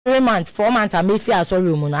months 4 months I may feel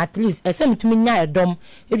sorry no at least e say to me nya edom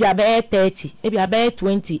e bia be 30 e bia be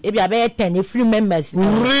 20 e bia be 10 e free members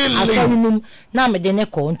really na me de ne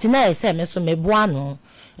ko nti na e say me so me boa no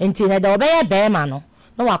nti na da obeye be ma no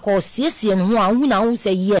na wa call siesie no ho a hu na hu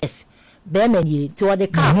say yes be ma ni ti wo de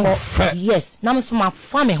car for yes na me so ma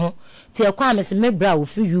fa me ho ti e kwa me se me bra wo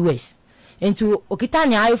fi US nti okita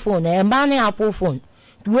ni iPhone e mba ni Apple phone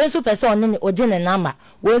we so person ne ogene number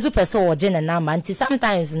we so person ogene number nti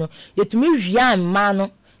sometimes no yetumi hwia mma no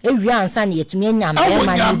ehwia ansa na yetumi anya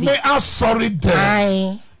mma me asori de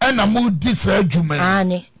na mu di sa adwuma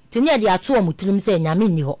ani ti ne de ato o mutirim se nyame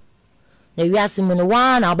ni ho na wiase mu no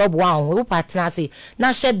wa na ababo an wo partner say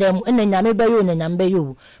na hye dem na nyame bayo na nyame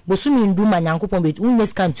bayo bosumi nduma nyankopon bet unne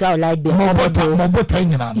scan to our light be mo bota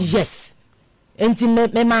nyina yes enti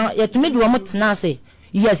me ma yetumi de wo mutena say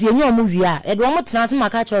yes ye nyo mu wia e de wo mutena say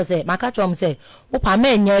maka cho say wo pa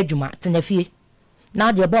ma nya adwuma tenafie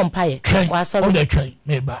na de bom paye wa so o de twen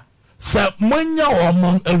me ba se monya wo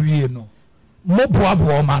mo awie no mo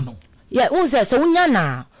boabo ma no ye unse se unya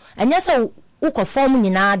na anya se wo form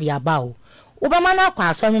nyina de aba o wo ba ma na kwa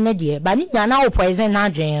asori ne de ba ni nya na wo poison na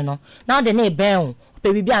adwen no na de na eben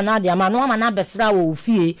pe bibia na de ama no ama na besra wo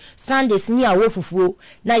fie Sundays ni a wo fufuo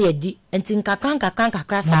na yedi enti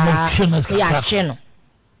nkakra sa ya che no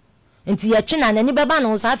enti ya che na ni beba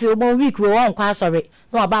no so afi obon week we won kwa asori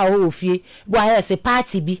na oba wo fie bo aye se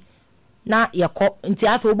party bi na yeko enti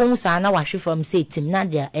afi obon sa na wahwe from say team na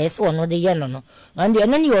de eso no de ye no no and de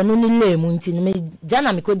no ni ono ni lemu enti me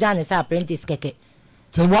jana me ko jana sa apprentice keke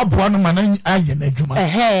so wa boa no man aye na adwuma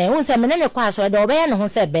won se menene kwa asori de obe ye no ho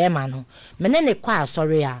se be ma no menene kwa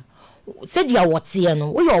asori a se dia wote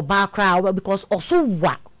no wo yo ba kra because oso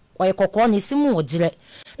wa oye kokko ni simu ogire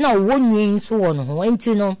na wo nyin so wo no ho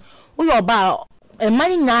enti no wo yo ba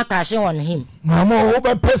mani nya akashe on him mama wo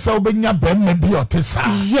be pesa wo be nya be ma bi otesa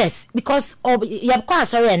yes because ye kwa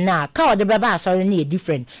asori na ka o de be ba asori na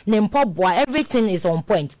different ne mpo boa everything is on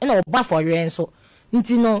point and o ba for yen so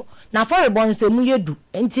enti no na for rebon so mu yedu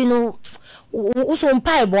enti no wo so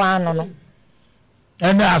mpa ebo ano no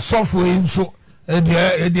ena asofo enso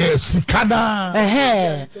e sikana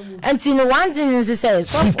enti no one thing is say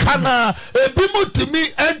sikana ebi mutimi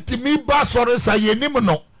entimi ba sori sa yenim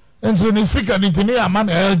no enso ni sikana ntini ama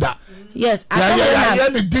na elder yes ya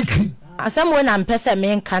ni diki asam na mpese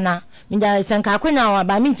me nkana minda senka kwena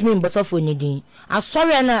ba mintimi mbosofo ni din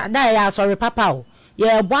asori na da ya asori papa o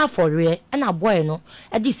ye bo afore na boy no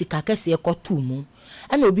e di sika kese ekotumu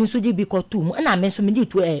ana obi nso di bi kotumu na me nso me di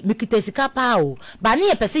to mikita sika pa o ba ne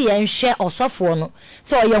ye pese ye nhwe osofo no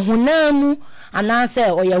so ye hunamu ana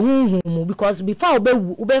se o ye hunhumu because before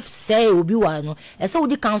obe say obi wa no e se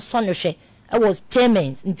odi kan so no hwe I was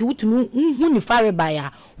chairman nti wutumi hu ni fare ba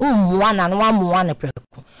ya umwa na no amwa na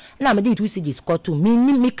preku na me di 2 cds kotu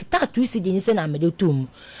mi kita 2 cds se na me de tum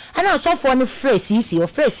ana so for no phrase isi o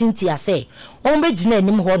phrase nti ase on be gina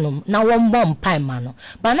anim honom na won bom pai ma no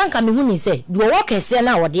ba na nka me hu ni se do wo kese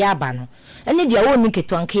na wo de aba no ene dia wo ni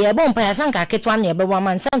ketu anka ye bom pai asanka ketu an ye be wa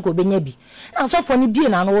man sanka obenya bi na so for ni bi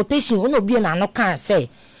na no rotation wo no bi na no kan se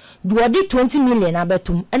do odi 20 million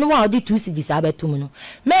abetum ene wa odi 2 cds abetum no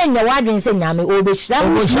me nya wadwen se nyame obehira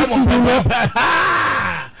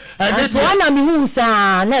and one me who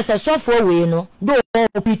sa na se sofo we no do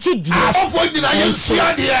pichi di sofo nyina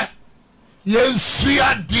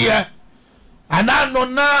yensuya de ana no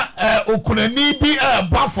na okunani bi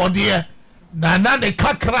ba for de na ne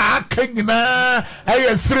kakra aka nyina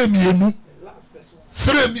aye sremienu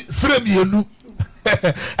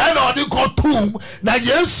ana odi kotum na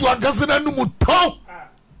yesu agase na numu to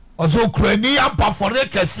ozo okunani aba for de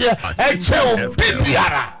kese eche o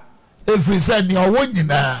bibiara every say ni owo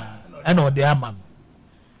nyina ana odi ama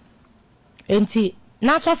enti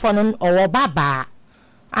na sofo no owo baba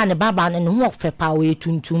ane baba no ho fe pa we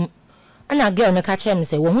tuntum ana girl ne ka kire me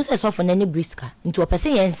say wo hu say sofo na ne briska nti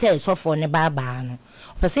opese yen say sofo ne baba no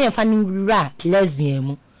opese yen fa ni wura lesbian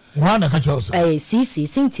mu wa na ka kire say sisi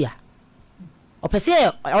Cynthia opese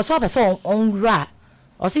on wura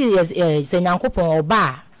o say say nyankopon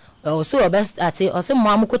oba so obest ate o se mo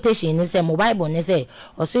amukotation ni se mo bible ni se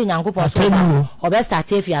o so nyankopon so obest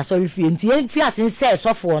ate afia sorry fi nti afia sin se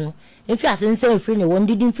sofo no afia sin se free ni won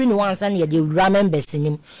didn't free ni once and ye dey members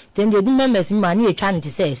nim then dey members ma na etwa nti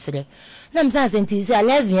se esre na msa senti se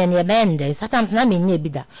lesbian ye bend sometimes na me nya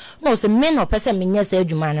bida no se me no person me nya se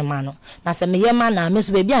adwuma ne ma no na se me ye ma na me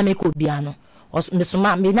so be bia me ko bia no me so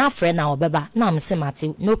ma me na friend na obeba na me se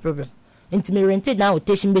mate no problem nti me rented na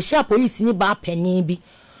rotation be share police ni ba panin bi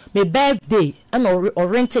my birthday and or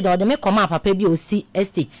rented or they make come up papa bi o see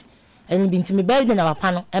estate and be to my birthday na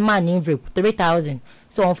papa no e ma ni envelope 3,000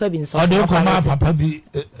 so on fabi nso ode ko ma papa bi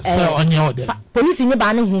say onye ode police ni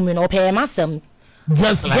ba ne hu me no pay masem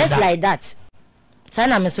just like that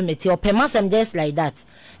sana me so meti pay masem just like that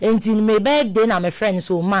enti me birthday na my friend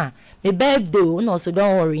so ma me birthday no so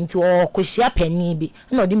don't worry into ko hia pani bi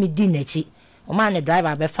na ode me di nachi o ma ne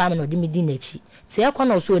driver be fa me na ode me di nachi se e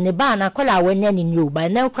kono so ne ba na kola wanya ni new ba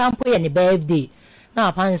na krampo ye ne birthday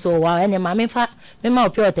na pan so wa ene ma me fa me ma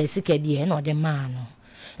opiota sika bi e na ode ma no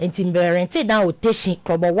enti mberente dan oteshi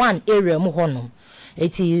club 1 area mu hono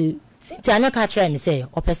enti sinti anya ka try me say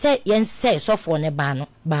opese yen say sofo ne ba no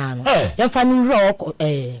yen fa ni ro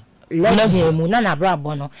lesbian mu na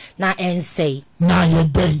brabo no na ensay na ye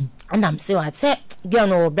day and I'm say what say girl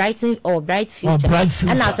no bright future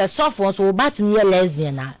and as a sofo so ba to me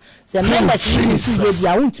lesbian na say member see you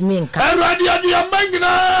bia wont me nka radio dia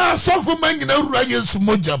mangina sofo mangina rura yesu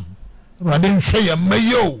mojam rade nhwe ye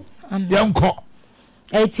mayo yenko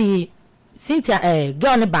eti Cynthia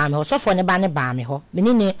girl ne ba me ho sofo ne ba me ho me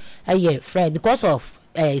ni friend because of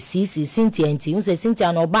CC Cynthia enti we say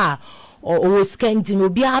Cynthia no ba o scanti no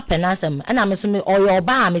bia penasem na me so me oyo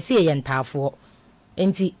ba me say ye ntafo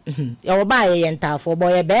enti ye ba ye ntafo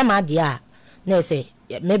boy ye be ma dia na say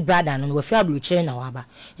me brother no we fia bluche na waba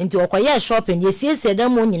enti okoye shopping ye sie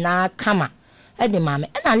dem nyina kama e de ma me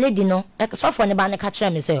na lady no sofo ne ba ne ka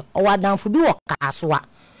kire me say o wadanfo bi wo kasoa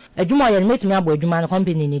adwuma ye metumi abo adwuma no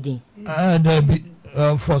company ni din there be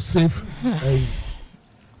for safe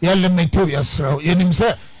ya limit to yasra yenim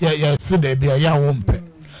say ya so there be ya wompe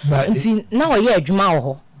but nti na wo ye adwuma wo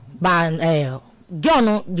ho ba girl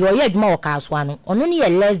no de wo ye adwuma wo kasoa no ono ne ye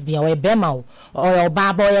lesbian wo be ma wo o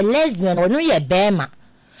ba bo ye lesbian ono ye be ma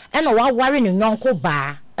e no wa ware ne nyonko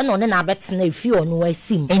ba e no ne na betena efi ono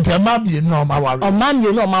asim enti mam ye no ma ware o mam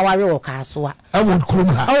ye no ma ware wo kasoa I would krum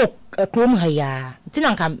ha krom ha ya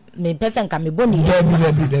tina nka me person nka me boni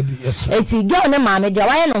debi yes eti girl ne ma me de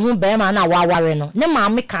wa ye no ho be ma na wa ware no ne ma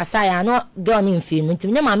me kasa ya no girl ne mfi no enti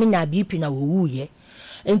ne ma me na BP na wo wuye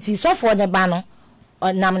enti sofo ne ba no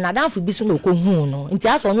nam na danfo bi so no ko hu no enti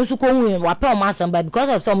aso no so ko hu wa pe o ma samba because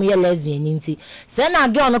of some ye lesbian enti se na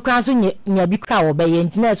girl no kran so nya bi kra wo be ye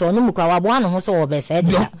enti na so no mu kra wa bo ano ho so wo be se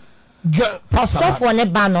de sofo ne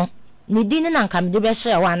ba no ni din na nka me de be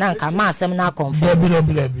hye wa na nka ma asem na confirm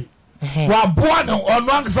debi wa boa no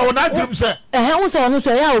ono anka wo na dream se wo so ono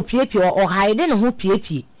so ya opiepie o hide ne ho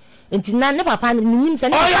piepie enti na ne papa ni nim se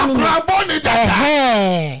ne ya kra bo ni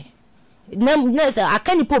dada na se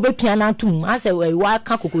akani po be pia na tum ase wa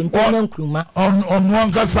ka kokonti na nkruma ono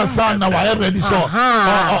anka sasa na wa ready so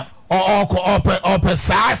o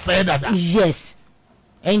sa se dada yes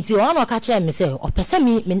enti ono ka kire me se o pese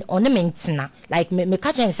me one me ntina like me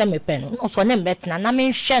ka kire se me pe no so ne mbetna na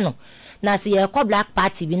me hwe no na se ye ko black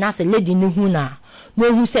party bi na se lady ni hu na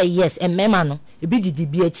no hu say yes emema no ebi didi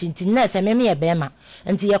bi achi nti na se me ye be ma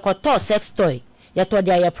nti ye ko to sex toy ye to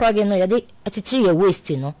dia ye progi no ye de achichiri ye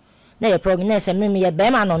waste no na ye progi na se me ye be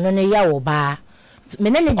ma no no ne ya wo ba me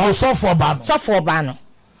ne ne so for ba no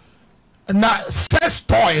na sex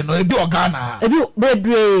toy no ebi organa ebi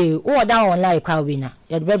bebre wo da online kwa wi na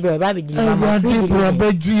ye bebre ba bi deliver ma free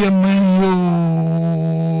bebre ye mayo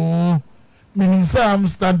Minimum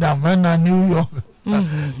Amsterdam and New York.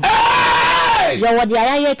 Ya wadi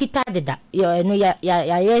ya kita deda. Ya no ya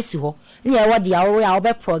yes ho. Ni ya wadi ya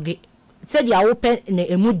obe progi. Se dia open ne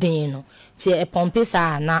emu den no. Se e pompe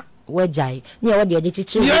sa na wejai. Ni ya wadi ya de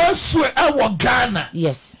chichi. Yes, e wo Ghana.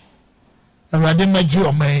 Yes. Already major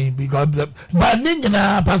o man because but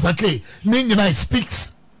ningina pasake ningina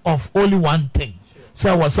speaks of only one thing.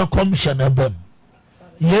 So was a commissioner bem.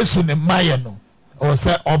 Yes ne maye no. O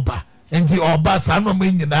say oba. Enti oba sanu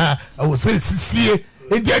me nyina wo se sisie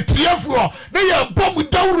enti atiefo na ye bom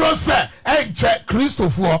dawro se enche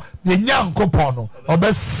Christopher ye nyankopon no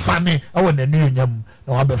obesane awo nani onyam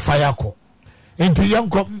na wa be fire ko enti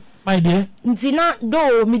yanko my dear nti na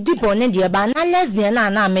do mi dipo ne de ba na lesbian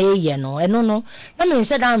na me ye no eno no na me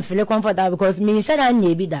nse da feel comfortable because me nse da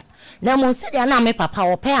nya bi da na mo se dia na me papa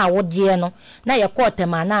wo pe awode no na ye ko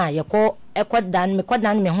tema na ye ko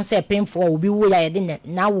ekodan me ho se penfo obi wo ya ye de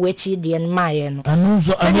na wo achi de en maye no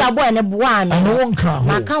anunzo se dia boy ne boa me no wonka ho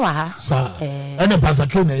maka wa ha sa ene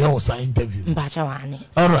pasake na ye wo sa interview mbacha wa ne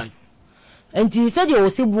all right enti se dia wo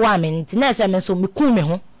si boa me nti na se me so me ku me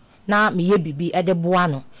ho na me ye bibi e de boa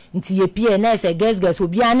no nti ye pie na se guess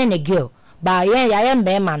obi ane ne girl ba ye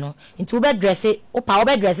mbe ma no nti wo be dress wo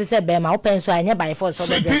be dress se be ma wo pen so anya by force so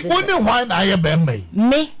be dress se ti woni why na ye be me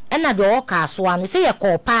me na do ka so anu say ye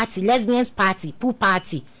call party lesbians party pool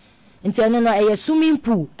party nti eno no e swimming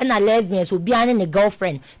pool na lesbian so bia ne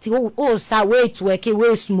girlfriend ti o sa way to work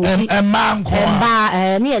way smoke man ko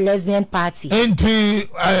ne lesbian party nti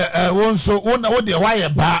won so won de why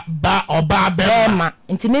ba oba be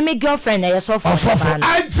nti me girlfriend e so for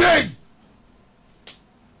ajay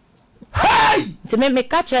hey nti me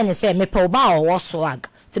catch her ne say me pe oba o swag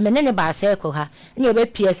nti me ne ba circle ha ne e be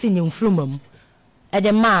pierce ni mfrumam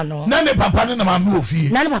ede man no na ne papa ne na mama ofie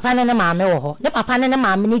na ne papa ne mama wo ho ne papa ne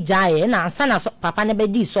mama ni jaye na ansa na papa ne be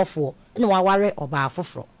di sofo ne wa ware oba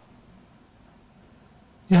afoforo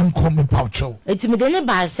yam come paucho enti me de ne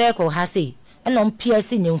ba circle ha sei eno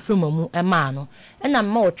pierce ni mfrumamu e man no na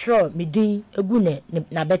ma o tro me din egu ne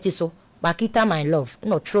na beti so bakita my love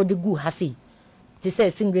no tro de gu ha sei ti say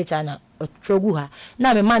signature na tro gu ha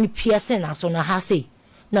na me man pierce na so na ha sei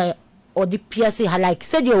na or the piercing ha like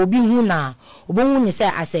said you obi hu na obi hu ni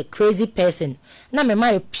say as a crazy person na me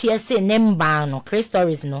my piercing nemba no crazy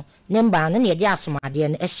stories no nemba no ne de asomade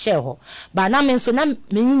no e share ho ba na me so na me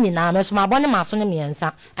nyini na me so mabone maso ne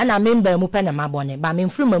miensa na memba mu pe na mabone ba me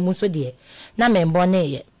mfruma mu so de na me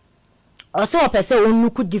mbone ye o so opese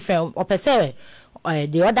onuku different opese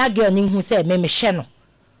the other girl ni hu say me hye no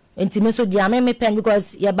enti me so dia me pen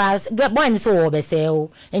because ya ba boy ni so wo be say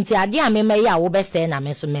o enti ade a me ya wo be say na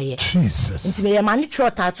me so me ye Jesus enti me ya mani tro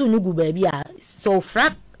tattoo no gu ba bia so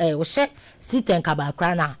frak wo she siten ka ba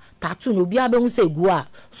kra na tattoo no bia be hu say gu a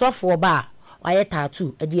so fo ba waye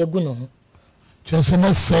tattoo e de egu no ho just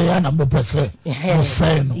na say na me pese no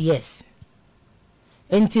say no yes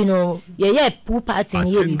enti no ye pool party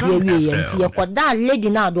ni ye bi ye enti ye koda lady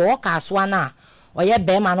na do o ka so na oye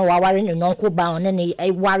bema no waware no nonko ba on ne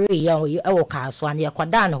e ware ye e wo ka so an ye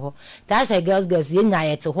kwada no ho that say girls ye nya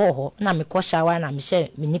ye te ho na me ko shower na me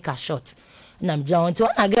she me nika short na me jawon ti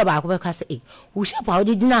ona girl ba ko be ka say wo she pa wo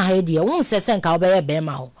di na ha de wo se nka wo be ye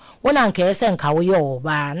bema ho wo na nka ye se nka wo ye o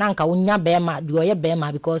ba na nka wo nya bema de oye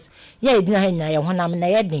bema because ye di na ha nya ye ho na me na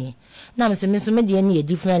ye den na me se me so me de ne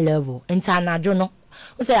different level enta na jo no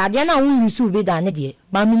say ade na won yusu be da ne de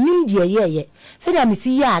ba me nim de ye say da me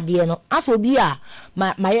si ya ade no aso bi a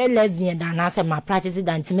my lesbian da na say my practice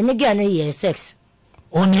da nti me ne girl no ye sex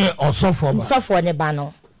oni osofo ne ba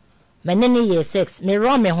no me ne ye sex me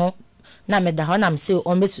ro me ho na me da ho na me say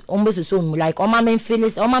ombe so like o ma me feel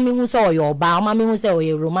o ma me hu say o your ba o ma me hu say o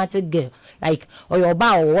your romantic girl like o your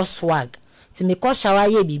ba o swag ti me ko shower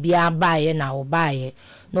ye bibia ba ye na o ba ye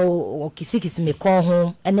no kisi me kon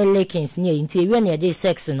ho ene lekins nye nti ewe na de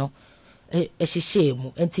sex no ehihye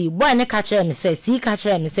mu nti boy ne ka kire me say si ka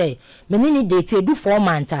kire me say me ni date edu 4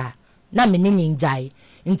 months na me ni njai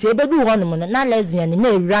nti ebedu ho no na lesbian na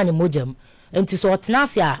ewura ne mojam nti so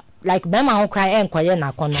otenase a like be ma ho cry enkoye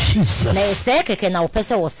na kono na ese keke na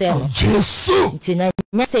opese wo se no Jesus nti na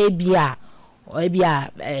nya say bia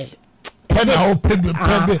pena o pebe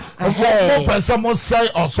o person mo say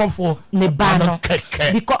osofo ne ba no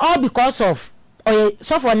because of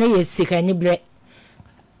sofo ne ye sika ni bre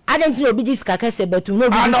adenti obi dis ka kase betu no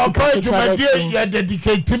obi dis ka kase ye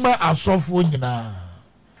dedicate ma asofo nyina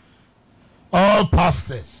all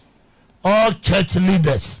pastors all church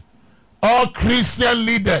leaders all Christian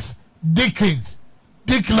leaders deacons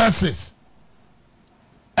deaconesses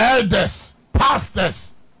elders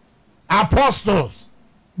pastors apostles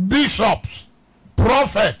bishops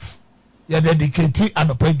prophets ya dedicate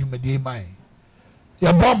anopa dwumadi mai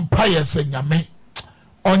ya bompa ya se nyame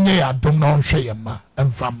onye ya dom na onhwe ya ma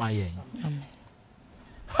emfa ma yen amen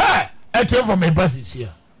ha ete for me basis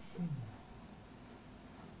here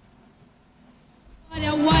what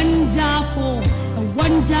a wonderful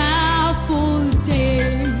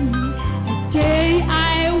day, a day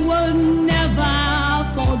I will never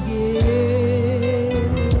forget.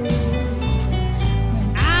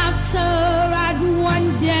 When after I'd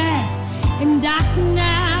wandered in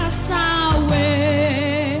darkness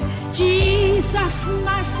away, Jesus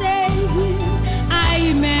my Savior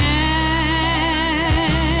I met.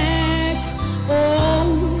 Oh,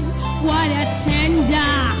 what a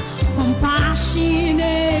tender,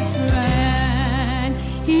 compassionate friend.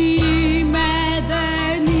 He met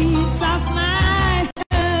the needs of my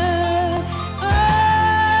heart.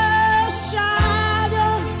 Oh,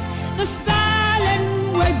 shadows, the spell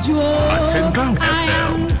and with joy. I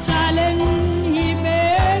am telling he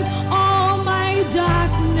made all my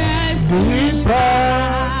darkness deeper.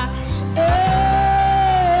 Oh,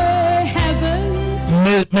 heavens.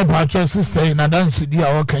 Me pa sister in dance dia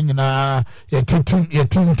o kanyina ya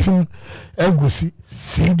titim egusi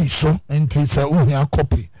CD so enti sa uhia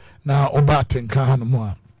copy na oba tenka hanmu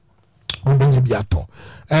a obenyi biato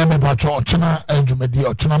me pa ochena adwumadi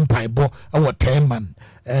ochena mpaibo e wo 10 man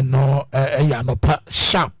no ya no pa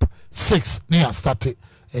sharp 6 near start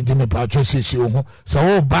enti me pa twa sisi ho so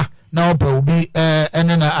wo ba na opa obi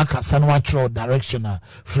ene na akasa no atro direction a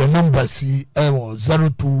free number si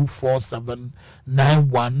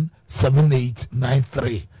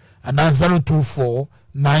 0247917893 and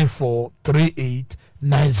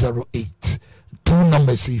 0249438908 two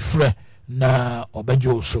numbers si free na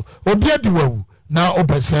obejo so obi adiwawu na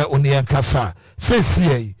opese oni akasa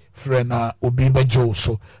sesi free na obi bejo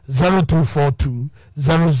so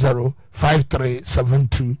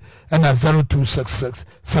 0242005372 and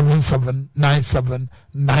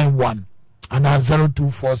 0266779791 and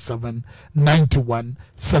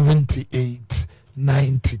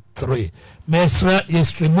 0247917893. Mesra is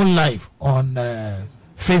streaming live on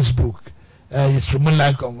Facebook. Is streaming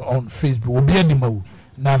live on Facebook. Obi animal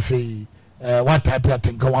na fe what type I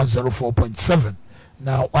think 104.7.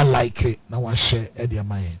 Now I like it. Now I share Eddie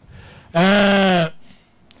Mayen.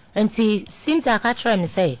 And see, since I catch him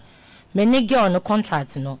say, many girl on the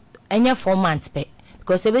contract, no, and you're 4 months pay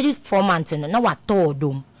because every 4 months and now what told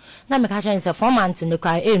them. Now, me catch him say 4 months in the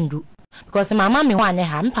cry end because my mammy one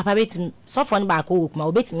ham, papa bet so fun back hook,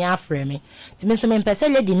 my bet me after me. To me, some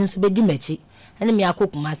person lady news to be dimechi, and me a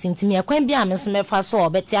cook my sin to me a quaint be a miss me for so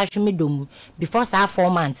bet I should me doom before 4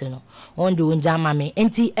 months, no, on doing jammy,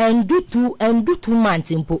 and do 2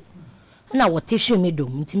 months in put. Na what issue me do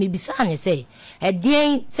nti me bisa ne say e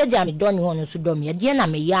den said ya me don ho no so do me e den na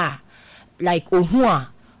me ya like ohu a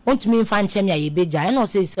want me fan chem ya ye beja e no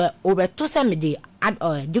say obeto say me dey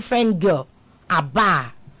add different girl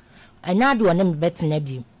aba anado na me bet na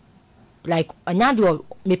bi like anado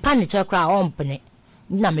me pan che kra ompene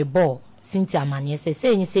na me ball Cynthia mane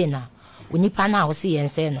say ni say na onipa na wo say yen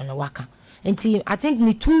say no waka nti I think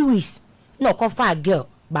ni 2 weeks no ko fa girl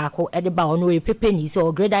baako e de ba ono e pepe ni say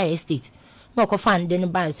o grade estate no ko fan de no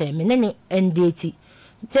ba say me ne ndeti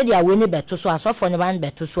nti dia we ne beto so asofo ne ban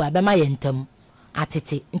beto so abema yentam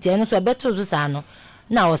atete nti eno so beto so sa no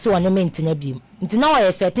na o se won menti na biem nti na o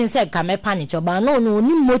expecting say ka me panic ba no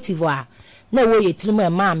ni motive a na wo ye tirimu e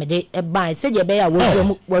ma me de e ba say de be ya wo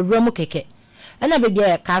mu keke ena be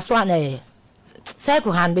bia ka so na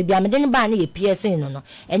cycle hand baby am den ba na ye piercing no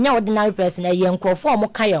enya ordinary person e ye nkrofo mo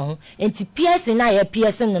ka ye ho enti piercing na ye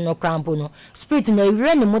piercing no crampo no spirit na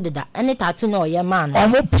ewre ne mo deda ene tattoo na o ye man o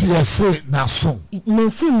mo piercing na so ne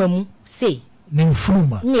mfuma mu sei ne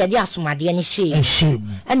mfuma ne ye de asomade ne hye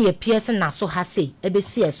ene ye piercing na so ha sei e be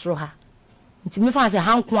si esro ha enti me fa say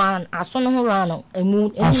hanko aso no ho ra no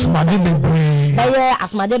emu asomade bebre ba ye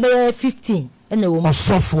asomade be 15 ene wo mo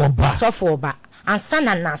sofo ba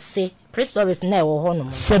ansana na se Prestoris na wo ho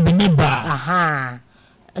no sebini ba aha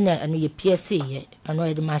ana ye PSC ye ano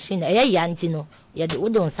ye machine ye ya nti no ye de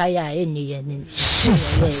wode onsa ya eni ye ni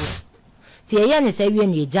Jesus ti ye ne se wie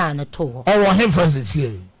ne ja no to ho o wo emphasis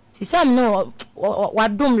here ti sam no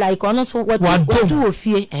wadom like ono so wadu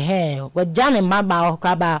ofie waja ne maba o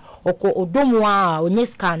ka ba odomu a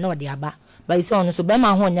oniska na ode aba ba isi ono so be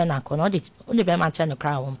ma ho nya na ko no de be ma cha no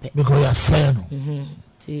kra wo mpe because you are saying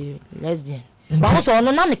ti lesbian ba so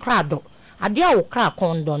ono na ne kra do ade a wo kra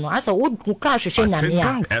kondo no asa wo kra hwehwe nyame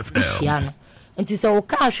a ihia no nti se wo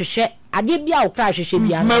kra hwehwe ade bia wo kra hwehwe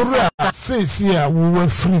bia no sesi a wo wa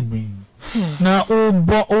free me na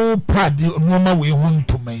o padi no ma we hu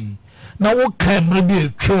ntomai na wo kamera bi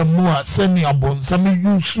atwa mu a sani abonsam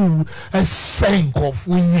yusu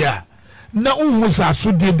esenkofu ya na unhu sa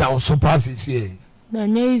so de da so pasisi na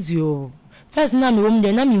nezio first na me wo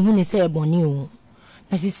mde na me hu ni se eboni o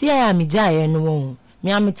na sisi ya mi jaye no wo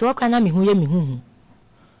mi amitiwa kwa na mi hu ye mi hu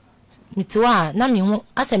mitiwa na mi hu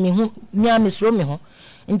asa mi hu mi amisro mi hu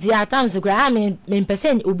nti atamse kwa me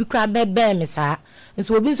mpese obi kra bebe me sa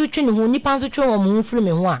nso obi nso twe ne hu nipa nso twe wo mu firi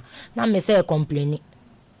me hu a na me say complain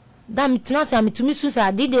da mitina sa mitumi su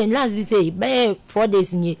sa did last be say be 4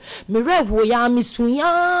 days ni me rewo ya misu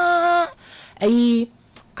ya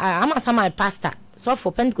ama sama pastor so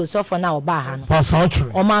for Pentecost so for now oba ha no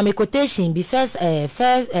pastor o ma me quotation be first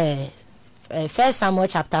Samuel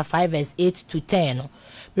chapter 5 verse 8 to 10 no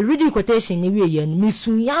me read quotation ni we ye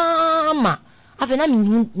misu ya ma afa na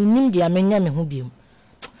nim dia me nya me ho biem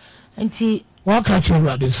nti wa ka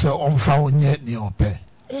chura de so onfa onye ni ope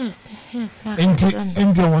yes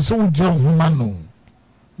India was so humano.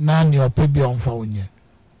 None your baby on for you.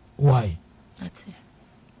 Why? That's it.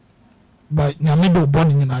 But Yamido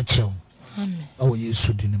born in a child. Amen. Oh, yes,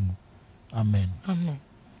 Sudinimo. Amen. Amen.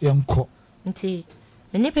 Young cock. Nti,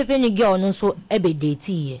 many penny girl no so ebe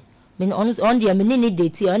date. Mean on the mini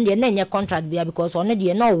date on the name contract because on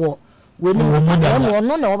the no war. We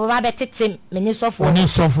no rabbit many soft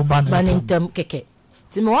banning them keke.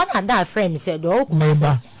 Timon had that frame said, oh,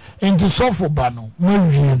 neighbor. Into soft bano, no,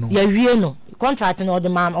 ya no, contract no the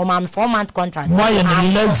man or man 4 month contract. Why a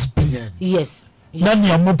lesbian? Yes. None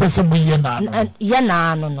your more person we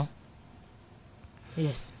no.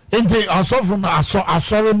 Yes. Ente asofo no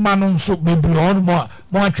asori man nso bebre on more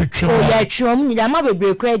twetwe. Oh yeah, twom ni da ma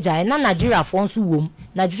bebre kra gyan na Nigeria fo nso wom.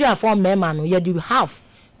 Nigeria fo mema no ye do half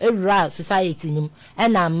every society nim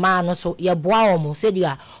and na man no so ye boa omo se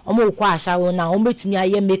dia omo kwa ashawo na omo betumi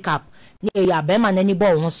aye makeup ni ya be man ani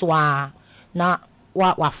bo ho so a na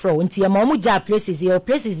wa fro nti ye ma omo ja places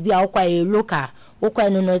bi a okwa e local okwa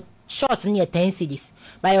no short near 10 cedis.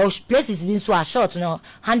 By your places been so a short no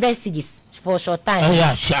 100 cedis for short time.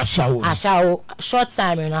 Yeah, short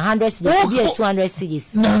time in 100 cedis, be 200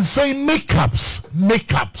 cedis. Now say makeups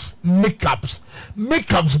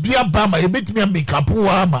be a bama, a bit me a makeup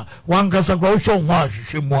wama, one gasa grow show wash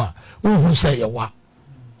shimwa, who say a wa.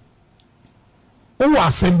 Who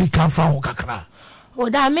are send become from Kakra? Oh,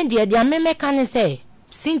 that mean dear me can say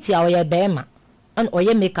Cynthia or your bema and or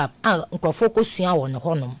your makeup and focus on the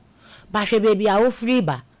honum. Bashe baby a free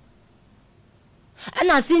ba.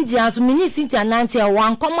 Ana Cynthia so mini Cynthia 90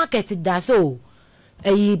 wan come market da so.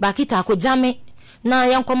 Bakita ko jame na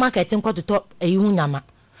yan come market nko to nyama.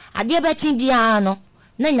 Ade be chin bia no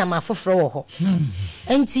na nyama foforo wo ho.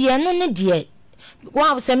 Enti ye no ne de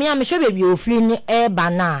wa se me am hwe baby ofri ni e ba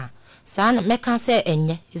na. Sa na me kan say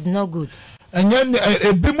enye is not good. Enye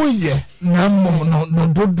ebi mu ye na mom no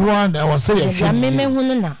dodoa na wo say ye hwe. Ya me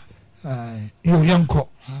hunu na. Yo yanko.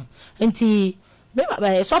 Enti me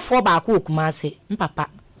baba so for ba ko okuma se mpapa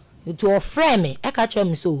to ofre me e ka chere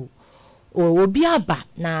me so obi aba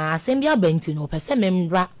na asem bi aba enti no pese me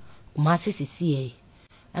mbra kuma se sisi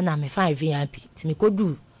na me 5 VIP ti me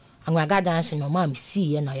kodu anwaga dance no ma me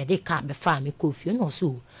see na ye de ka be fa me kofi no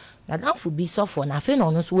so na danfo bi so for na fe no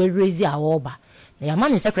no so we raise a oba na ya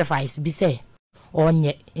man sacrifice bi say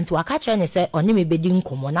onye enti waka chere ne say oni me bedi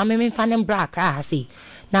nkomo na me fa ne mbra aka ha say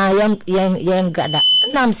na yen gada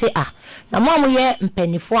na am say na mo ye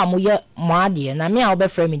mpanifo a mo ye mo ade na me a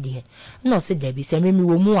obefra me de no se da bi se me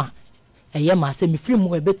wo mu a eye ma se me film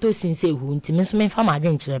wo beto sinse hu nti me so me fa ma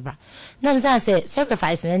adwen kire bra na me say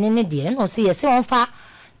sacrifice ne de no se ye se on fa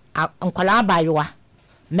ankola abayowa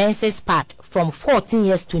menses part from 14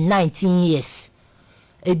 years to 19 years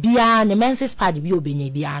ebia ne menses part bi obenya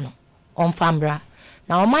bia no on fambra.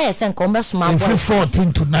 Now my sen come smart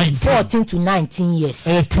 14 to 19 years.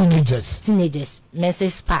 Teenagers.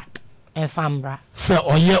 Mrs. Park and Fambra. Sir,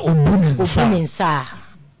 or ye obunin sa.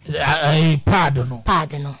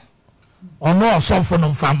 Pardon. Or no soften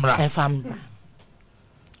on Fambra. And Fambra.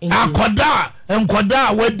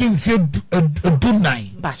 Enkoda wedding field do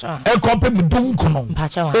nine. A copy me dunkono.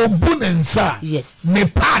 Obunin sa. Yes. Me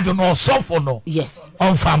pardon or soften. Yes.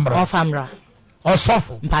 On Fambra. Or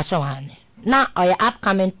soften. Pachawan. Na or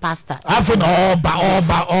upcoming pastor. Afin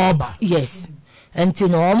oba. Yes. Enti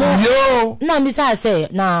no mo. Yo. Na mi say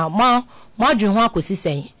na ma dwen ho akosi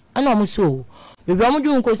sen. Ana mo so. Bebi mo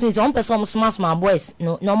dwen kosi sen on person mo small boys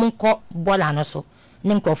no mo ko bola no so.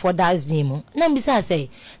 Ne nkofo das bi mu. Na mi say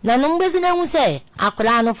na no mbezi na hu say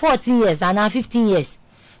akola no 14 years and 15 years.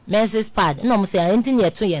 Menses pad. Na mo say enti ne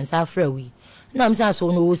to yen sa fra wi. Na mi say so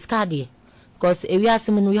no skade. Because if you ask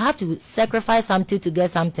me, you have to sacrifice something to get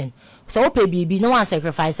something. So ope bibi no one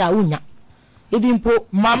sacrifice a unya. Even po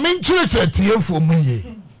mamin chire tie for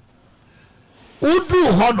me.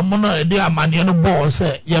 Udu ho no no e de amane no bo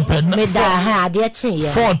say ye pen. Me da ha de chin ye.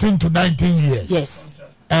 14 to 19 years. Yes.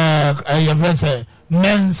 Your friend say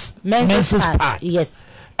men's part. Yes.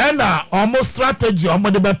 And almost strategy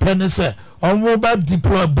omo de be pen say omo ba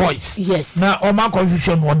deploy boys. Yes. Na omo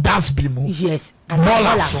confusion wo das bi mu. Yes. And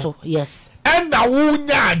bola. Yes. And na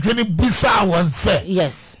wunya adwene bisa won say.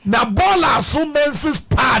 Yes. Na bola so men's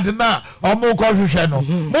pad na omo confusion no.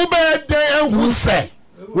 Mo be de hu say.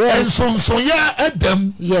 And so yeah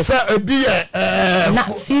Adam yes be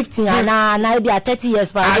 15 and na be 30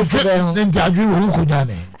 years by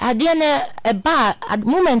idea na e ba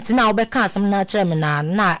moment na obeka asem na kire me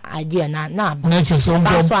na idea na so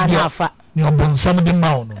afa ni obonsam de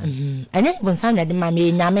ma no ene bonsam na de ma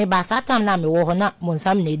me nyame ba satam na me wo ho na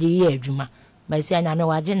bonsam na de ye adwuma ba si nyame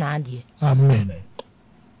waje na ade amen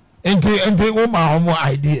enti wo ma ho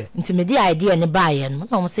idea enti me di idea ne ba ye no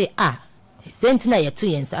mo say sentina ye to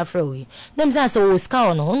yen safra we nem say o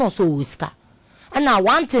ska no so o ska ana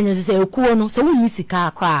one thing is say ekuo no so woni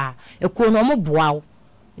sika akwa ekuo no mo boawo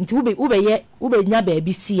nti ube nya ba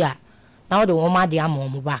bi si a na wo de wo ma de am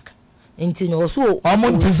mo back nti no so o mo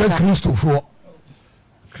ntse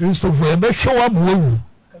Christopher e be show am wo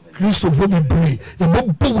Christopher be pray e bo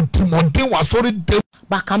boot mo den wa sorry de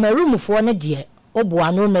ba Cameroon fo ne de o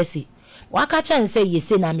boa no mercy waka chan say ye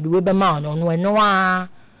say na me de we be ma no a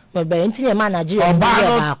no be ntinye ma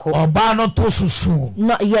Nigeria oba no to susu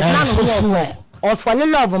no yes na or for the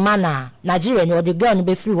love man Nigeria no the girl no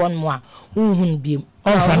be free one more unhun biem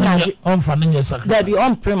on fanny sakra there be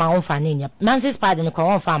on prima on fanny Mansis pardon ko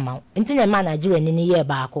on fama ntinye ma Nigeria ni ye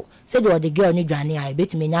baako say the girl ni dwane ai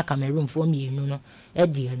betumi nya Cameroon for mienu no e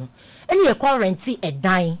die no ene ye quarantine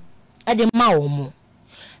edan e de ma wo mu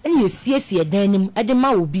ene ye siesie edan nim e de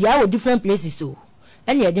ma wo bia wo different places so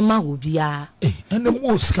ene ye de ma wo bia ene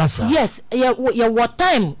mo skasa yes ye what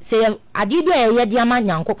time say ade bia ye de ama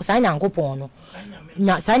nyankopon sa nyankopon no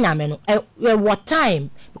na sa nyame no what time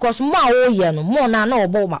because mo a wo ye no mo na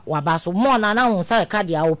obo wa ba so mo na ho sa ka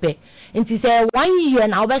dia wo pe nti say 1 year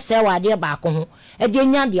na wo be say wa de ba ko ho e de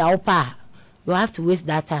nya dia wo pa you have to waste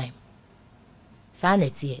that time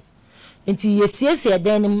sanity nti ye siesie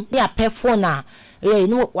den nim ya pe phone a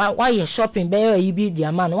no wa ye shopping be yi bi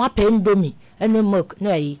dia man wa pe ndomi ene milk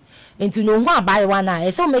no yi nti no ho abai wa na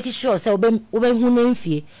e so make sure say obe hu na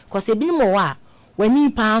mfie cause e bi ni mo wa wani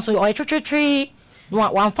pa so o twetwetwe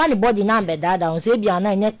no wan fa ni body na be dada on say bia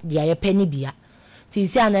na nya dia ye pe ni bia ti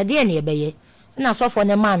si ana de ne be ye na so for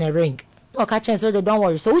ne man ring no ka chen so don't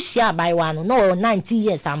worry so share abai wa no 90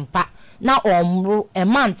 years ampa na omro a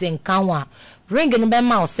month in kanwa ring no be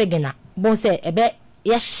ma o sigina bon say ebe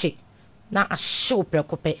ye hye na a show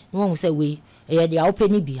prekope no hu say we ye dia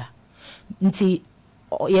open ni bia nti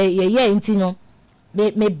ye nti no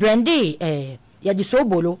me brandy ye di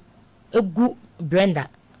sobolo egu brenda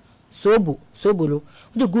sobolo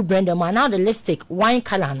the good brenda ma now the lipstick wine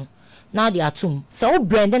color no now the atum so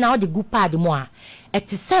brenda now the good pad mo a et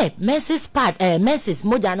say menses pad menses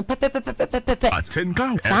moja no pepe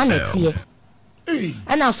sanity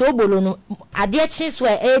and now sobolo no ade chi so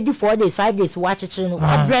e 4 days 5 days watch it no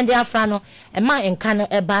brenda afra no e ma enka no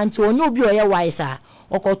e ba nti onye obi oye wise a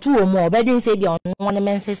okotu omo obedin say bi on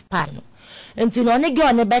menses pad no nti no ne ge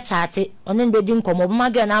on be chate on ne be din komo ma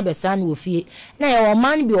ge na be san wo fie na ye o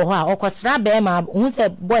man bi o ho a okosra be ma hu se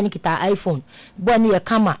boy ni kita iPhone boy ni ye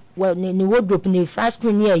camera ni wardrobe ni flash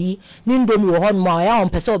screen ni yi ni ndo ni wo ho no ma ya on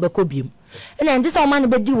pese obekọ biem na ndi se o man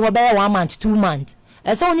be di wo be 1 month 2 months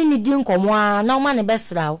e se oni ni din komo a na o man be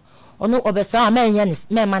sra ono obesra ma nya ni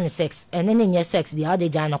me man sex ene ni nya sex bi a de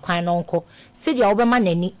ja na kwan no nko se dia obe ma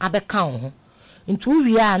nani abeka ho ntu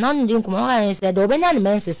wi a na ndi komo ha se de obenya ni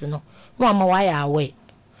menses no mama why away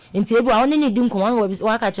nti ebu a oni ni di nkomo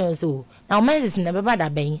wa ka chen so na menses na be bada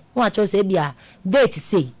ben wa cho se bia date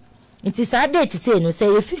say nti sa date say no say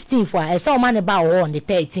 15th for I saw man ba on the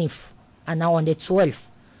 13th and now on the 12th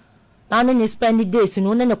now ni spend the days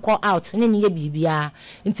no ne call out ni ye bibia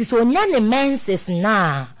nti so nya ne menses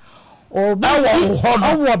na o ba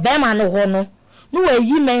wo be ma no ho no we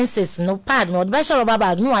yi menses no pad no the best rubber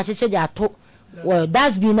bag no a cheche dey ato well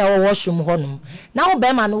that's been our washroom honum now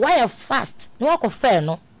be man why fast no ko fair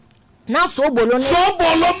no na so bolo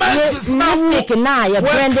menses na stick na ya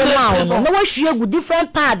brand now no we hwe gu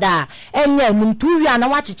different pad a enya muntu wi na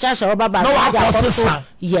wa cheche sha rubber bag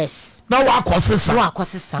yes na wa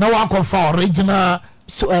kosesa na wa ko for original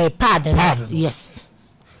so pad yes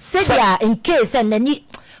say ya in case and nani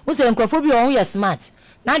we say nkrofo bi on yes smart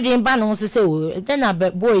na dwen ba no so say o na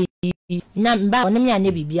boy na mba onim ya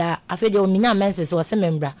ne bibia afede o mina menses o se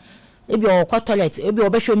membra ebi o kwa toilet ebi o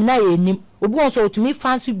behwe mina enim obi won so otumi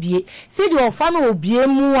fansu bie se di o fa no obie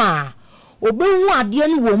mu a obi hu ade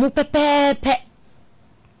no wo mu pepepe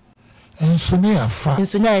enso ne afa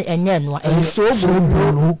enye no enso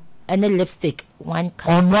bolo ene lipstick one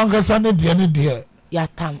color on wangasa ne de ya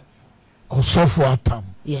tam osofo atam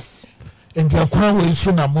yes and the crown we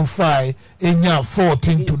soon a mufai in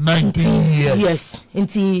 14 to 19 years. Yes,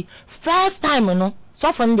 inti first time no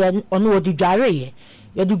so from the ono di dware ye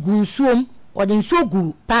the gunsuom or the so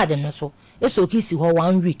gu pardon so eso kisi ho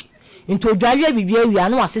 1 week into dware bibia wi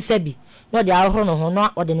anu asese bi no de ahoro no ho no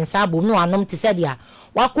or the nsabo no anom te se dia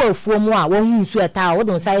wakọ afuo mu a won nsu eta wo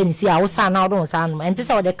don sa ye nsi a wo sa na wo don sa no enti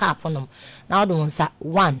se wo de cap no na wo don sa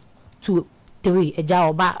 1 2 3 eja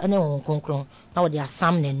oba ne won konkron na wo de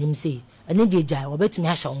asam na nim sei ene je jai obetumi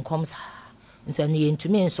ahya onkom sa nso ne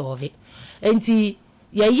yentumi nsolve enti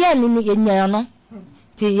ye no ye nya no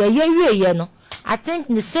ti ye wie no I think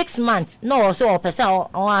the 6 months no so person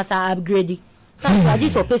on as upgrade that's why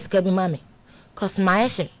this opes ka bi mame cause my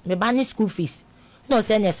me ban school fees no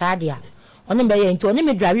say ne sadia oni be ye enti oni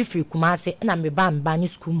me drive free Kumase na me ban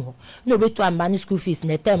school mo no betu am school fees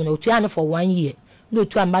na term no tu an for 1 year no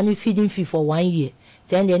tu am feeding fee for 1 year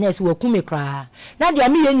then the next we kume kra na dia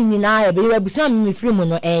me ye nyina e be abusu am me free mu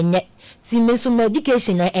no enye ti me so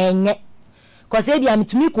education no enye cause e bia me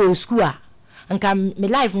tumi ko school a nka me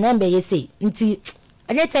life na be ye say nti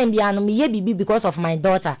anytime bia no me ye bibi because of my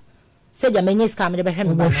daughter Say the many scam the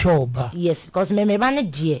behem show. Yes, because me ban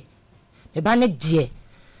dear. Me ban dear.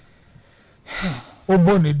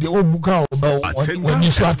 Oboni the obuka when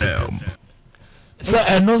you start them. So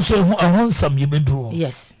and also I want some you bedroom.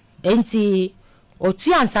 Yes. Enti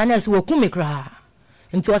otu ansanas wo ku me kra.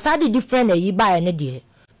 Enti osade different e buy na de.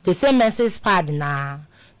 The same menses pad na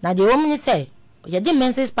the woman say ye the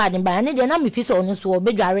menses pad buy na de na me fi so no so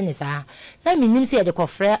obedware ne sa. Na me nim say de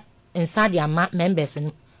kofre inside their members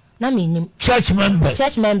no. Na me nim church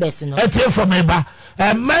members no. Ete from eba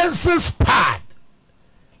a menses pad.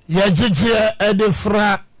 Ye jije e de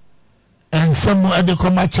fra and some of the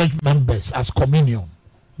common church members as communion.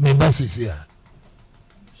 Members is here.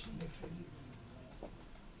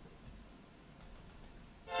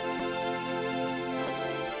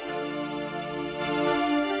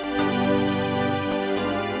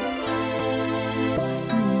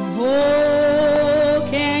 Oh,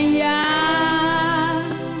 Kenya,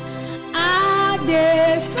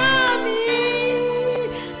 Adesami,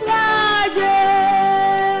 Laje,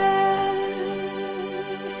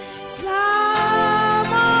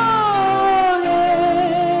 Samore,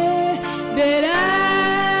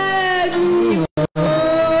 Berani,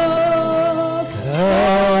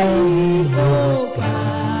 Oka,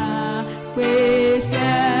 Kwesa.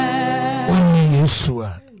 Only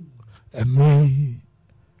Yeshua, and me.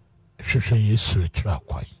 Shusha Yesu tra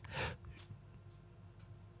kwai.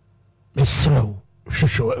 Mesro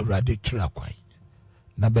shusha urade tra kwai.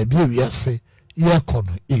 Na baby we ase ye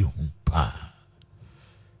kono ehu pa.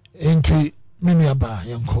 Enti menu aba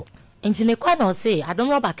yanko. Enti me kwa no say I don't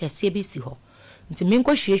know about kese bi si ho. Enti me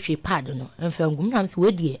nko hwehwe pad no. Emfa ngum na se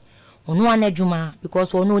we die. Ono anadwuma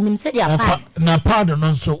because ono nim say dia pad. Na pad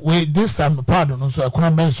no so we this time pad no so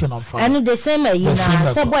akona mention of. And the same you na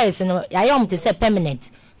say boys no ayom te say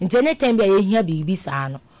permanent. Internet time be here bibi sa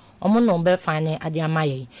no omo no be fine ade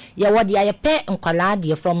amaye ye wode ye pe nkwala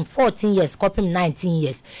de from 14 years copy 19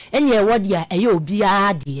 years ene ye wode ye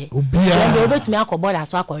obia de obia de obetumi akobola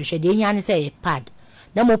so akohwe de hia ne say pad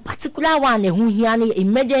na mo particular one hu hia ne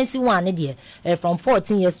emergency one de from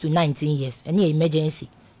 14 years to 19 years ene emergency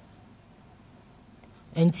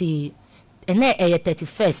enti ene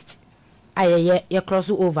 31st aye ye cross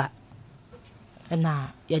over na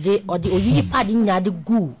yede odi oyi pad nya de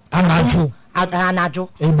gu anajo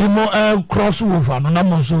ebi mo cross over no na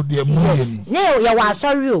mo so de mu yeni ne ye wa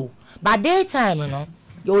sorry o but daytime no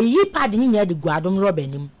oyi pad nya de gu adom rubber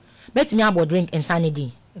nim betimi abo drink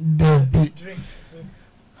insanity de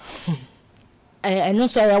eno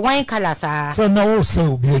so ye wine color sa so na wo say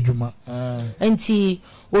obi adwuma enti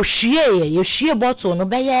o hwie bottle no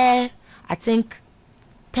be ye I think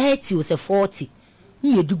 30 or 40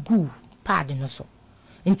 ye de gu pad no so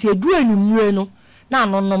nti edu enumure no na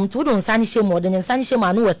anonom to do nsa ne hyem ode ne nsa ne hyem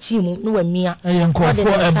anu wa chimu no wa mia nkofo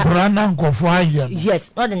ebra na nkofo aye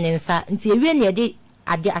yes ode ne nsa nti ewie ne de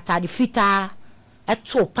ade atade fita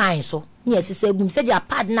eto pan so ne asise gum se dia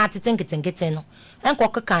pad na atetenketen no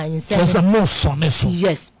enkoko kan nse so mo so ne so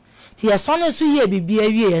yes ti ye so ne so ye bibia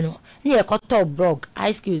awie no ne ye koto brog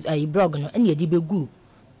ice cubes brog no ne ye di begu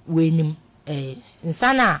wenim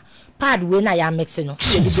nsa na pad we na ya mix no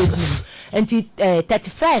enti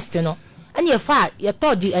 31st no and ye fa ye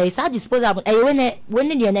to di sa disposable we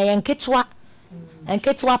ne na yanketwa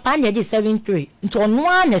pan ye di 73 nti ono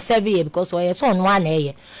na 7 year because we so ono na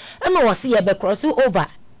ye and we see ye be cross over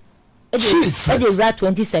e dey right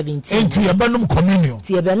 2017 enti ye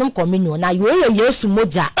benum communion na ye Yesu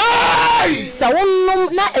moja sa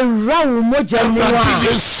wonnom na ewra wo moja ni wa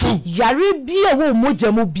Yesu yare bia wo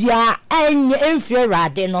moja mu bia enye emfie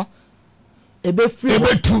rade no ebe free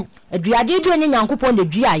ebetu aduade bi oni nyankopon de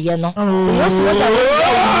dua ye no se Yesu moja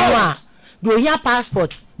wo a do hia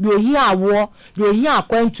passport do hia awo do hia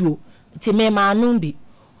akwantuo ti me ma anu bi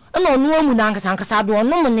eno onu amu na nkasa do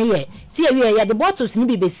onum ne ye ti ewie ye de bottles ni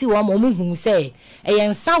bi besi wo ma omuhu se eye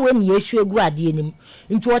nsa we ne yehwe gu ade enim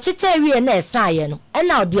nti o cheche ewie na esa ye no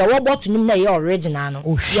ena de wo bottle nim na ye original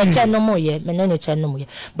no ye che no mo ye me ne che no mo ye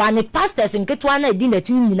ba ne pastors nketwa na di na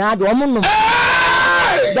tin nyina de omo no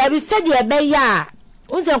da bi se de be ya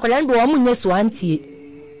unse nkola ndo omo nye so antie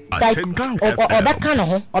obeka no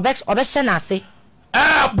ho obe hye na ase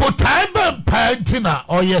but time pantina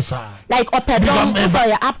oh yes like opedom so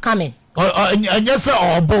your upcoming and yes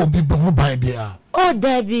obo bi bu ban bia oh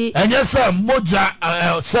debi and yes moja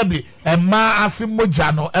sebi and ma ase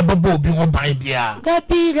moja no ebobo bi ho ban bia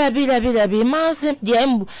debi ma ase de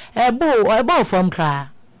ebo from kra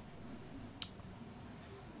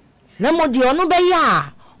na mo di onu be ya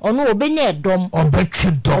onu obenye edom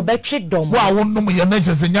obetwe dom wa wonum ye na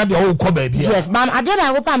chese nya de o ko ba bia yes man ade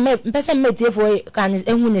na wo pa me pese metie fo kan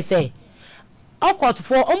ehu ne say occultic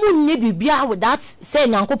for omu nye bibia with that say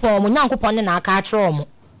nyankopon na aka atro omo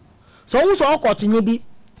so omu so occultic nye bi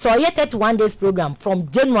so ye 31 days program from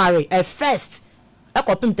January 1st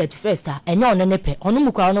ekopim 31st enye ono ne pe ono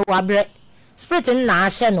mu kwa ono wabre spirit na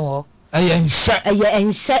ahye no eye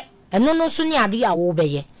enhye eno no so ni ade ya wo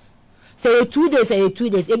beye say 2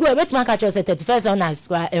 days ebi obetima ka cho say 31st on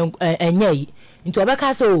square enye yi nti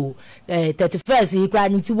obeka so 31st yi kra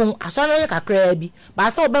nti won asori kakra bi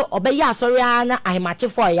ba so obe ya asori ana ahimache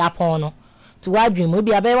for ya pon no to wadwin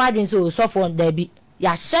obi abe wadwin so for da bi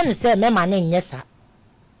ya hye no say mema na nyesa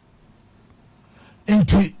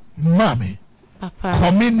nti mami papa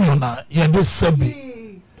communion na ye de sabi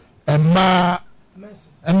emma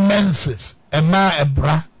menses emma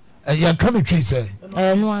ebra ya kan twi say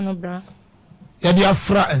no anu bra ya de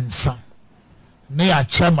afra ensa ne ya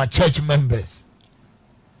chama church members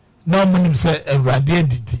no munim say Awurade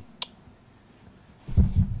didi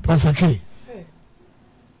pasake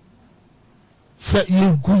say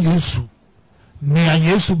yegu Yesu ne ya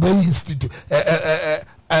Yesu be institute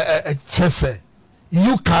chese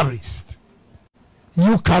Eucharist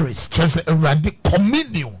chese Awurade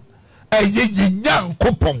communion ye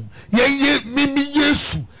nyankopon ye mimi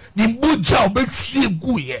Yesu ni moja obetwie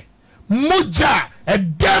guye moja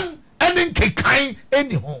edem ene nkekan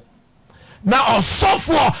eni ho na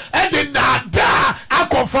osofo ede na da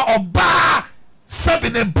akofa oba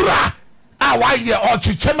sabine bra awaye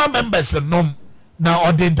ochichema members nom na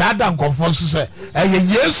ode dada nkofo so se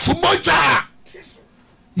Yesu moja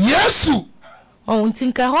Yesu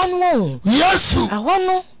ntinka hono Yesu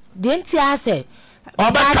ahono de nti ase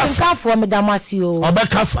obekasa from Damasio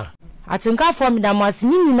obekasa atinka from Damasio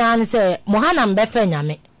nyina ne se mohana mbefa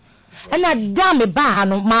nyame ena da me ba ha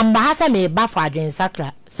no mamba ha se me ba fa adwen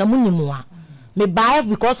sakra samunimu a me ba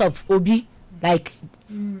because of obi like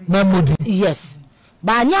memory yes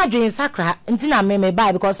ba nya adwen sakra ntina me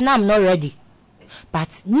ba because now I'm not ready but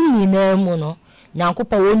nyina mu no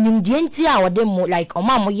nyankopa wonim de nti a wode mu like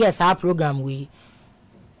omam yes our program we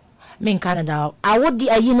me in Canada I would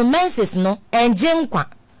the no menses no enjenkwa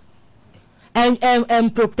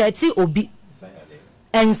and protect obi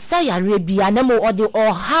and say Arabia nemo or the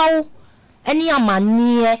or how any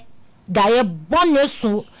amanie daye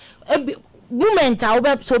bonesu movement a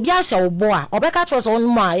obe so bia hye obo a obeka trust on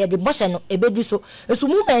mo a ye de bo hye no ebedu so esu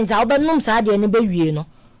movement a obe nom sa de ne be wie no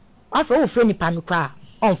afa wo fre nipa no kra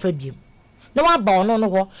on fa biem na wa ba ono no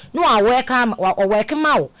ho no wa work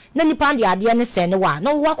ma wo na nipa de ade ne se ne wa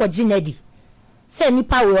no wa ko ginedi se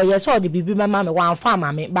nipa wo ye so de bibi mama me wa fa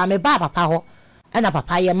ma me ba papa ho ena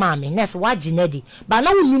papa ye ma me nes wa ginedi ba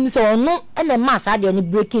na wo nim se ono ena ma sa de ne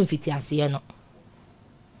breaking fiti ase no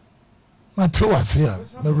ma to ase a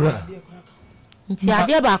mewra nti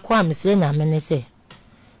ade ba ko am sire na me ne se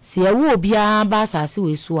ewu obi a ba asase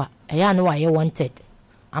we so a eya no wa ye wanted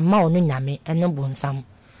amma ono nyame ene bonsam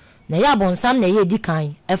na ya bonsam na ye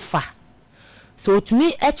dikan efa so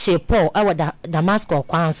tumi eche Paul ewa Damascus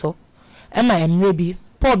kwan so ema emre bi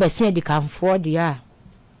Paul besin dikanfo dia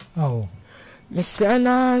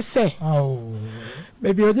mesana se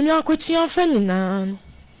baby odumi akochi afa nyina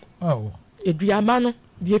eduama no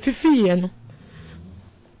de fifiye no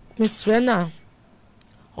mesana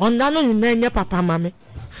onda no nyina nya papa mame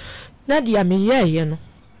na dia me ye no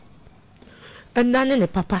enda ne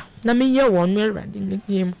papa na me ye won no Awurade ne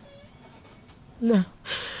dim na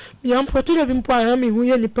mi am potire bi mpo ara mi hu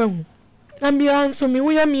ye nipa hu na mi anso mi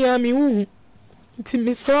hu ya mi hu nti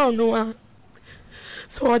mi so no a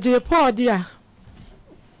so je Paul dia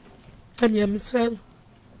ani am sel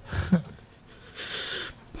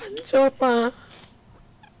panchopa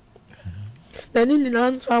na ni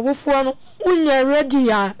nanso awofo no unya ready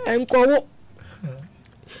ya enkowo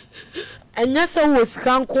enya se wo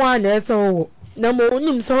sika nko a na ese wo na mo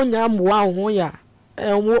unim se onya amwa ho ya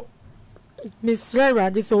enwo Mr.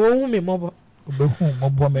 Awurade so wo hu me mobo obehu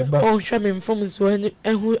mobo me ba o hwe me mfom so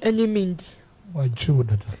ehu ani mindi wa ju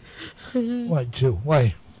dada wa ju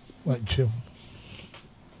why wa ju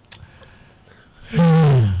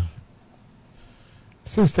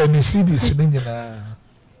sister ni CDs ni nyina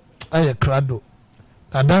aye krado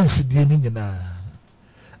na dance die ni nyina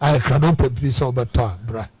aye krado pepi so obeto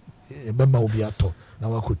bra e be ma obi ato na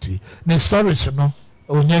wakoti ni stories no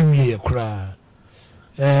onyanwie kra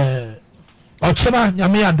ochira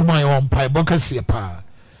nyame adoma ye won pai bokase pa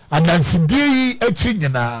adansi die echi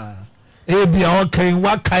nyina e bia okan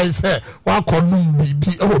wakai se wakonum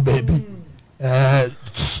bibi o baby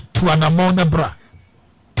tuanamon ne bra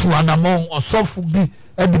tuanamon osofu bi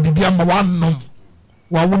e de bibi ama wanom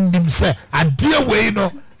wa wonnim se ade we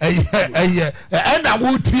no eye na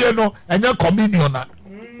wotie no enye communion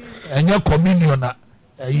na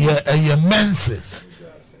a menses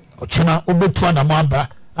ochina obetu anamaba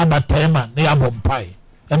abatema ne abompai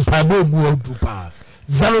empire bo mu odupa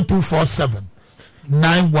 0247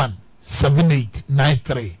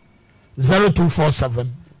 917893 0247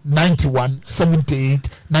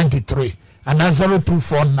 917893 and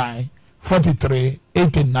 0249 43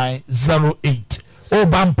 8908 o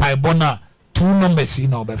bampai bona 2 numbers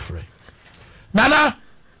in obefre nana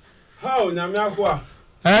how nyame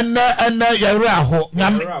and yara ho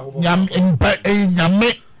nyame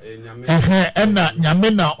nyame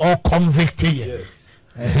na all convict ye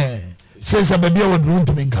says a baby would want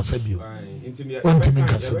to make us a view want to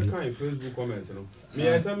make us a view Facebook comments no me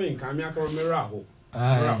esa me nka me akọ me raho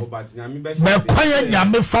but nyame be me kwanya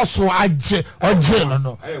nyame faso agye oje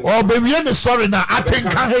no o be wie ne story na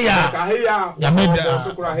atenka he ya nyame da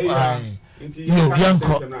you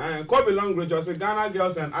yanko Kobe Long just say Ghana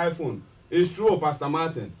girls and iPhone. It's true, Pastor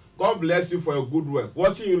Martin. God bless you for your good work.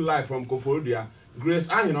 Watching you live from Kofodia. Grace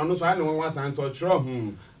Ahin on so I know one sign to throw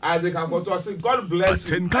Isaac Akoto say God bless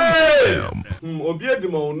you.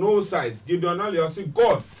 Obiedimo no size. Gideon Ali say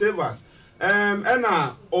God save us.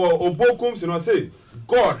 Obokum say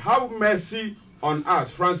God have mercy on us.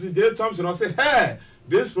 Francis J. Thompson say hey,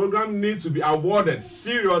 this program needs to be awarded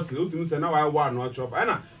seriously. Ultimately say now I want no chop.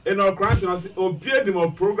 In our country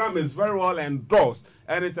Obiedimo program is very well endorsed.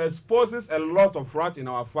 And it exposes a lot of rats in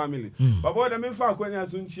our family. But what I mean for Kwenya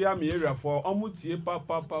Sunchia me area for Omutie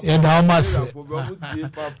papa. Yeah, now must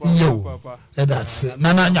yo. That's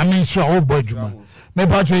Nana Yamin sure old boy Juma. Me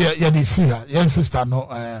patro ya de see her, young sister no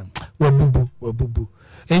wabubu.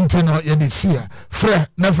 Ain't no ya de see her. Fre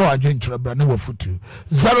never a drink trouble never futu.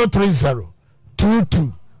 030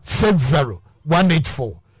 22 60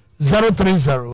 184 030